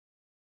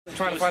I'm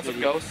trying to find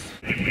some ghosts.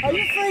 Are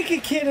you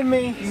freaking kidding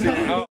me? No.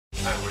 Alright,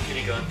 we're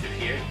gonna go through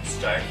here,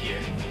 start here,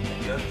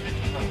 and go through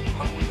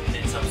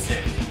then some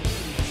stairs.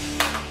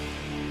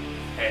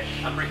 Hey,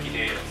 I'm Ricky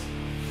Davis.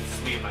 This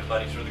is me and my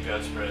buddies for the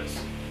Ghost Bros.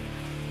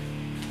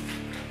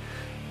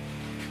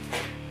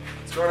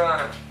 What's going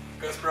on?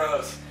 Ghost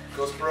Bros.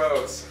 Ghost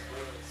Bros.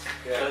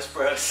 Yeah. Ghost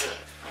Bros.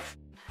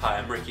 Hi,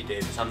 I'm Ricky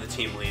Davis. I'm the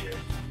team leader.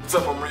 What's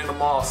up? I'm Random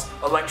Moss,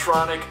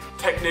 electronic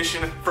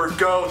technician for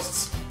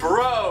Ghosts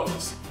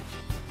Bros.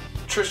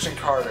 Tristan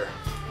Carter,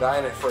 I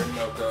ain't afraid of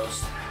no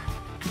ghost.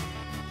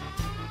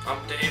 I'm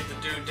Dave the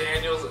Dude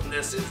Daniels, and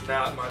this is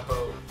not my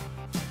boat.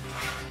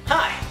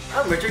 Hi,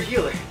 I'm Richard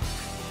Hewler.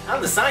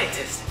 I'm the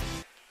scientist.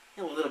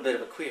 And a little bit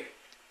of a queer.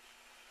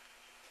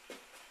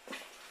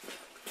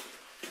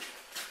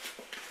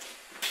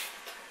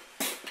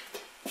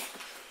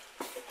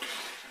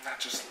 Not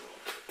just little,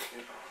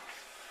 you know.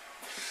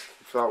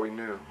 We thought we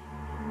knew.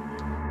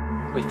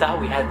 We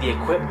thought we had the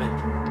equipment. We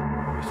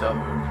thought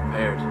we were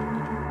prepared.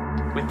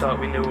 We thought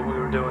we knew what we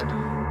were doing,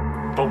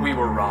 but we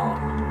were wrong.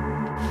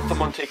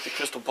 Someone take the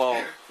crystal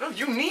ball. No,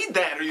 you need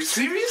that. Are you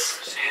serious?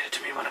 Just hand it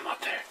to me when I'm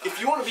up there. If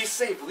you want to be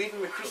safe,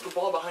 leaving the crystal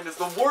ball behind is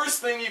the worst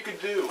thing you could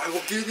do. I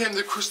will give him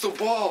the crystal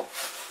ball.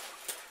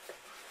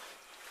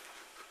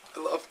 I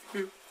love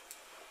you.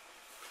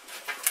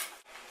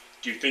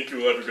 Do you think you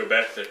will ever go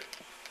back there?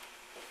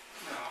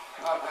 No,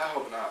 I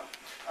hope not.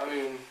 I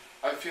mean,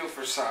 I feel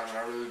for Simon,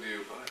 I really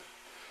do, but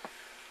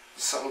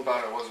something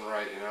about it wasn't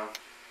right, you know?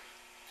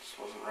 Just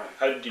wasn't right.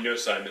 How did you know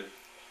Simon?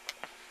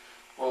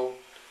 Well,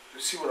 you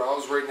see what, I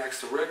was right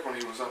next to Rick when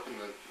he was up in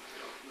the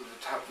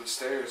top of the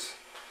stairs.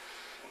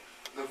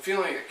 The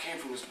feeling that came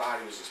from his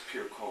body was just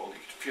pure cold. You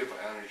could feel the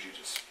energy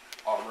just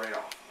all right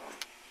off of him.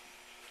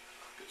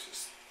 It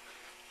just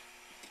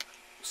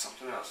was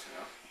something else, you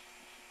know?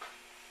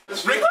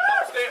 Rick!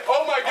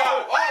 Oh my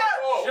God!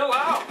 Oh! Chill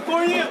out. Who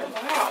are you?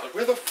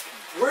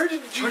 Where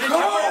did you go?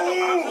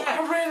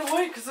 I ran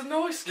away because the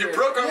noise scared me. You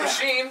broke our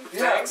machine.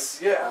 Thanks.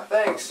 Yeah,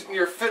 thanks. In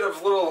your fit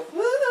of little,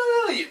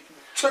 you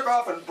took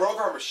off and broke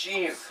our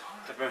machine.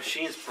 The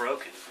machine's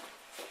broken.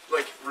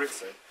 Like Rick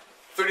said.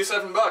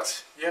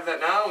 $37. You have that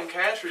now in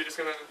cash, or are you just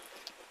gonna?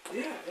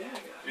 Yeah, I got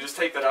it. You just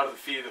take that out of the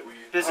fee that we.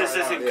 This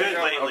isn't good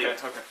lately.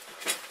 Okay.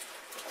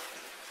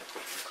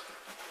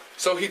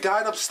 So he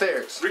died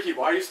upstairs. Ricky,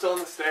 why are you still on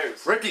the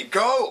stairs? Ricky,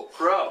 go!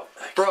 Bro.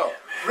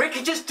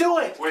 Ricky, just do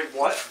it! Wait,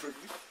 what?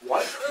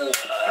 What? What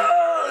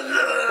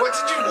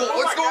did you?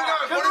 What's going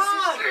on? Come What is on.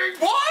 this thing?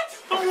 What?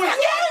 Oh my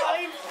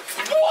God!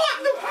 What?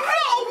 No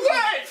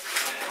way!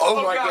 Oh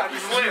my God!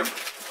 He's limp.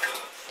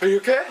 Are you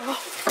okay?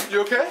 You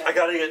okay? I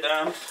gotta get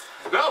down.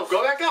 No,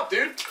 go back up,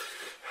 dude.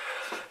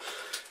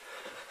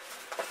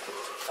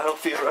 I don't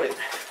feel right.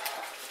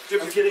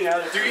 I'm getting out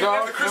of Do here. you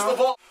have the crystal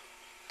ball? I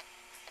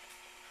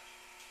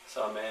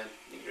saw a man.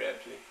 He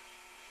grabbed me.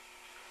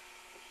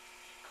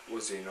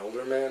 Was he an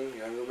older man,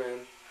 younger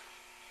man?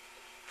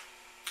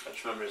 I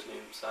just remember his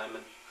name,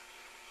 Simon.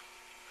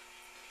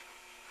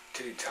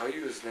 Did he tell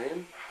you his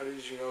name? How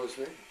did you know his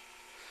name?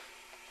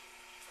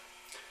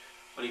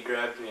 When he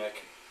grabbed me, I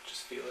could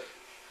just feel it.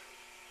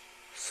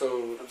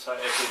 So, I'm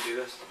sorry I couldn't do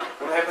this.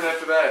 What happened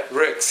after that?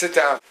 Rick, sit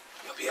down.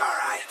 You'll be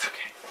alright. It's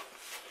okay.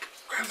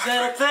 Grab Who's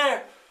that up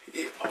there?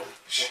 Oh,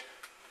 shh.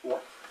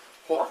 What?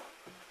 What?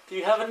 Do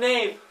you have a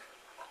name?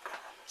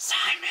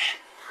 Simon!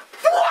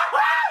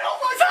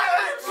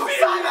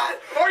 Simon!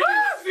 Are you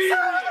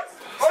serious?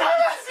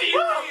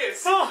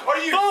 Are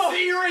you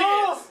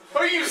serious?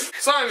 Are you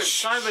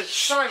Simon!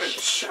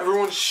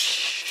 Everyone,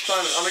 shh.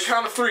 Simon, on the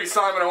count of 3,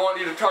 Simon, I want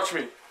you to touch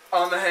me.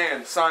 On the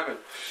hand, Simon.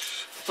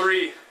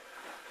 3,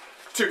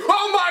 2.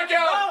 Oh my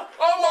God!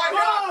 Oh my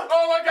God!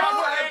 Oh my God!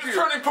 My hand's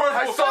turning purple.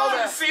 I saw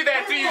that. See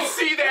that? Do you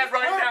see that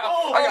right now?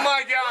 Oh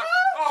my God!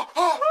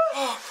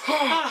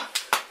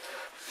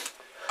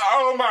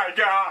 Oh my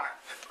God!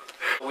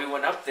 We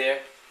went up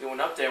there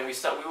and we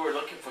were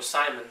looking for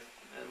Simon,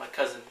 my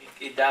cousin.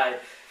 He died.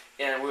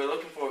 And we were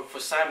looking for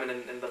Simon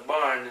in the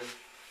barn, and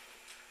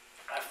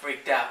I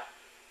freaked out.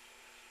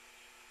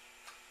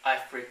 I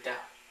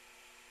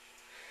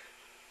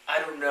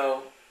don't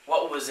know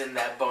what was in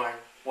that barn.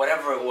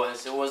 Whatever it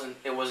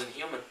wasn't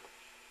human.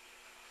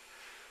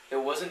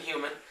 It wasn't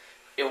human.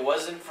 It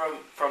wasn't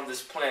from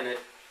this planet.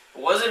 It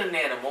wasn't an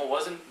animal. It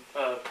wasn't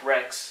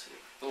Rex.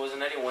 It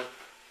wasn't anyone.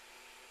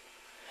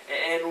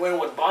 And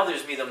what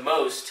bothers me the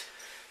most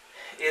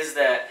is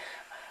that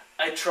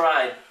I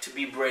tried to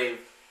be brave.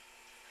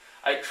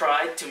 I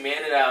tried to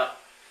man it out,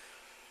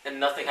 and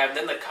nothing happened.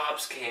 Then the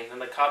cops came,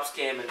 and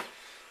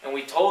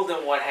we told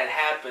them what had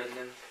happened,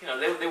 and you know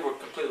they were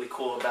completely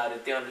cool about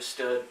it. They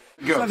understood.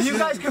 So if you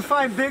guys can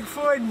find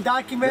Bigfoot and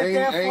document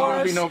that for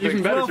us, no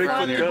we'll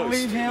finally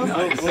believe him.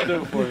 No, we'll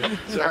do it for you.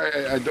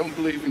 Sorry, I don't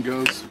believe in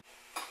ghosts.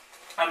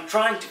 I'm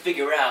trying to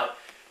figure out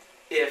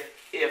if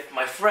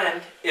my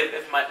friend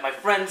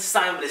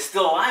Simon is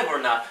still alive or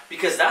not,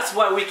 because that's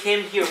what we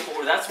came here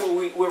for. That's what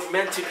we were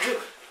meant to do.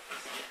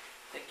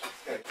 Thank you.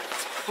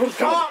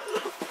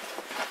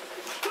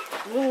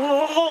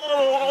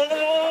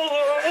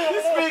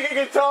 Speaking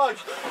in tongues,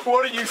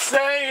 what are you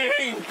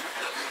saying?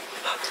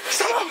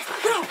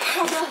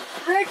 No.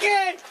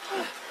 Ricky!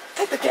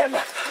 Take the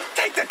camera.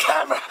 Take the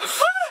camera.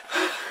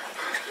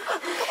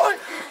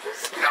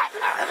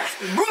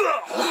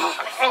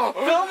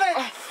 Film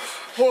it.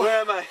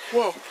 Where am I?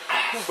 Whoa.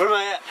 Where am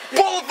I at?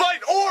 Ball of light!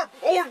 Orb!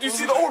 Orb! Do you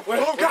see the orb?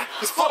 Oh god,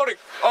 it's floating.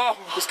 Oh,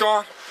 it's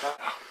gone.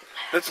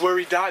 That's where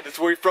he died. That's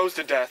where he froze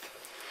to death.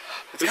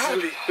 It's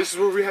gotta be. This is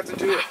where we have to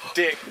do it.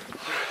 Dig.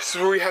 This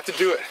is where we have to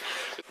do it.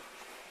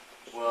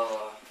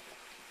 Well,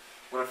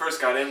 when I first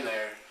got in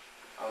there,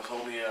 I was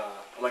holding an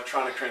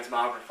electronic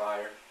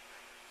transmogrifier,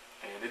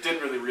 and it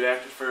didn't really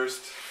react at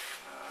first,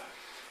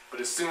 but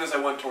as soon as I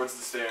went towards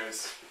the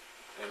stairs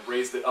and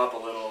raised it up a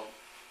little,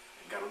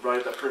 and got it right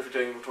at that perfect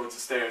angle towards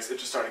the stairs, it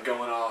just started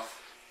going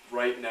off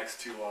right next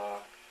to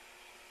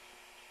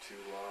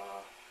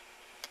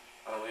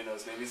I don't really know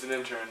his name, he's an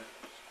intern.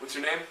 What's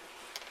your name?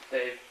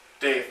 Dave.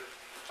 Dave.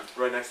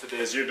 Right next to Dave.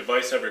 Has your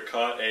device ever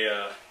caught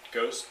a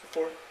ghost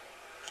before?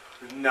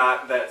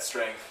 Not that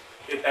strength.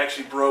 It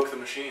actually broke the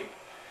machine.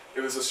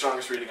 It was the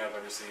strongest reading I've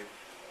ever seen.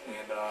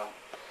 And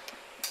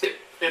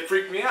it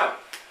freaked me out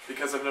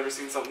because I've never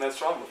seen something that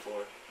strong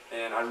before.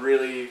 And I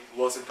really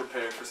wasn't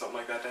prepared for something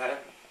like that to happen.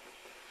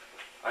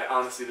 I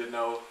honestly didn't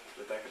know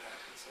that that could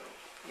happen. So.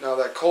 Now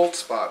that cold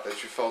spot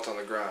that you felt on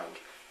the ground.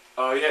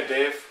 Oh yeah,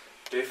 Dave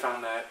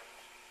found that.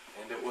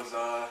 And it was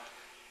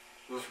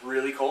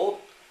really cold.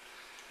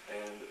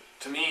 And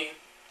to me,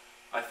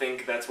 I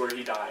think that's where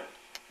he died.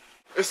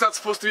 It's not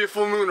supposed to be a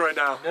full moon right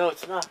now. No,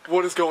 it's not.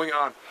 What is going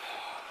on?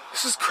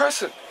 This is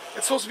crescent.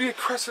 It's supposed to be a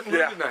crescent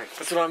moon tonight.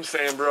 That's what I'm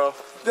saying, bro.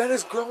 That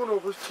has grown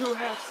over 2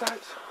 half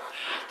sides.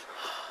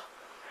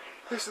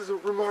 This is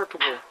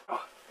remarkable.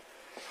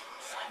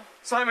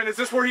 Simon, is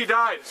this where he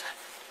died?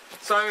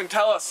 Simon,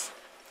 tell us.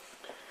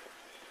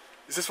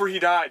 Is this where he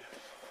died?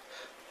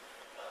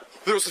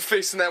 There was a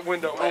face in that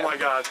window. Oh my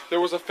god.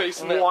 There was a face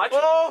in that window. What?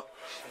 Oh!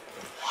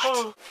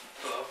 Hello?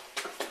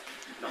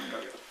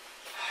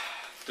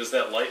 Does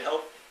that light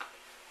help?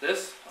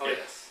 This? Oh Yeah.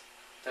 yes,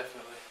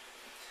 definitely.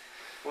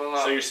 Well,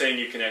 So you're saying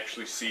you can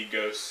actually see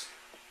ghosts?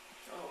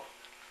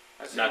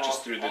 I see Not them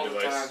just through the all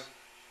device. time.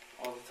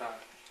 All the time.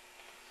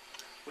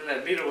 When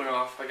that meter went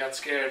off, I got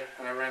scared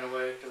and I ran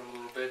away because I'm a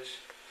little bitch.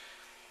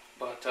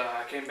 But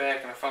I came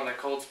back and I found that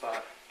cold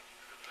spot.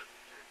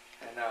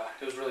 And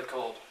it was really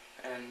cold.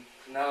 And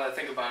now that I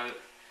think about it,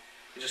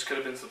 it just could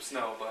have been some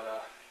snow,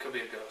 but it could be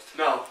a ghost.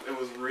 No, it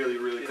was really,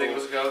 really You cold. think it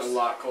was a ghost? A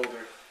lot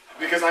colder.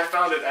 Because I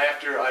found it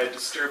after I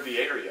disturbed the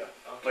area.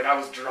 Like I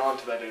was drawn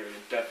to that area,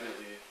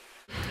 definitely.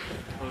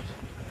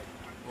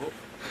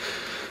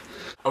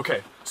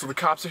 Okay, so the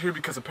cops are here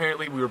because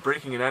apparently we were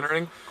breaking and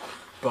entering,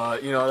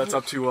 but you know that's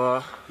up to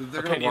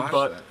opinion.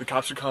 But the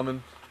cops are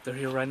coming, They're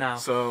here right now.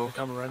 so They're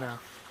coming right now.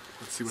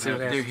 let's see what See what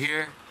happens. They're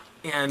here,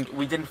 and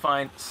we didn't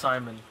find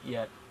Simon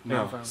yet.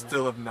 No,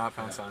 still have not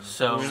found Simon.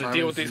 So we're gonna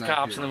deal with these Simon's not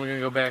cops, here. and then we're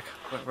gonna go back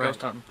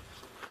ghost hunting.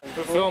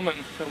 We're filming,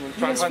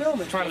 trying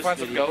to find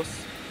some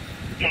ghosts.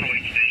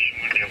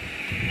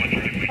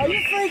 Are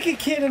you freaking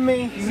kidding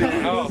me?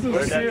 No,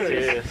 we're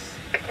serious.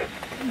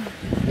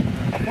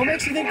 What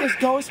makes you think there's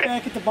ghosts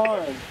back at the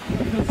barn?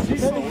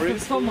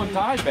 Someone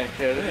died back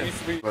there. There needs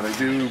to be. But I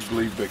do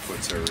believe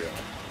Bigfoot's are real.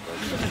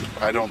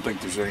 But I don't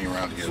think there's any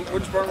around here. though.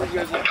 Which bar were you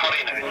guys at?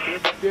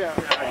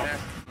 Yeah.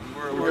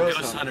 We're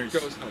ghost hunters.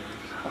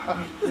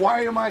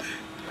 Why am I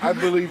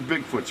believe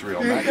Bigfoot's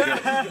real, not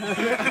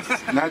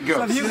ghosts. Not So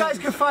ghosts. if you guys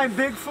can find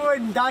Bigfoot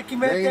and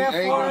document that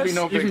ain't for gonna us, be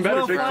no Even Bigfoot. better,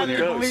 we'll Bigfoot finally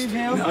than ghosts. believe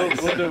him.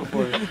 We'll do it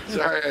for you.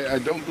 Sorry, I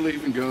don't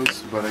believe in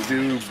ghosts, but I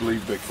do believe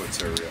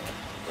Bigfoot's are real.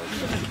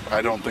 But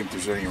I don't think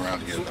there's any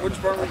around here. though.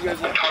 Which bar were you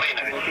guys at?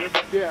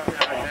 Yeah.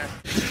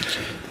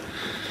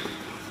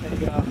 There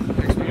you go.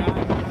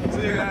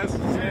 See you guys. See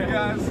you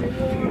guys.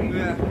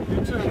 Yeah,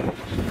 you too.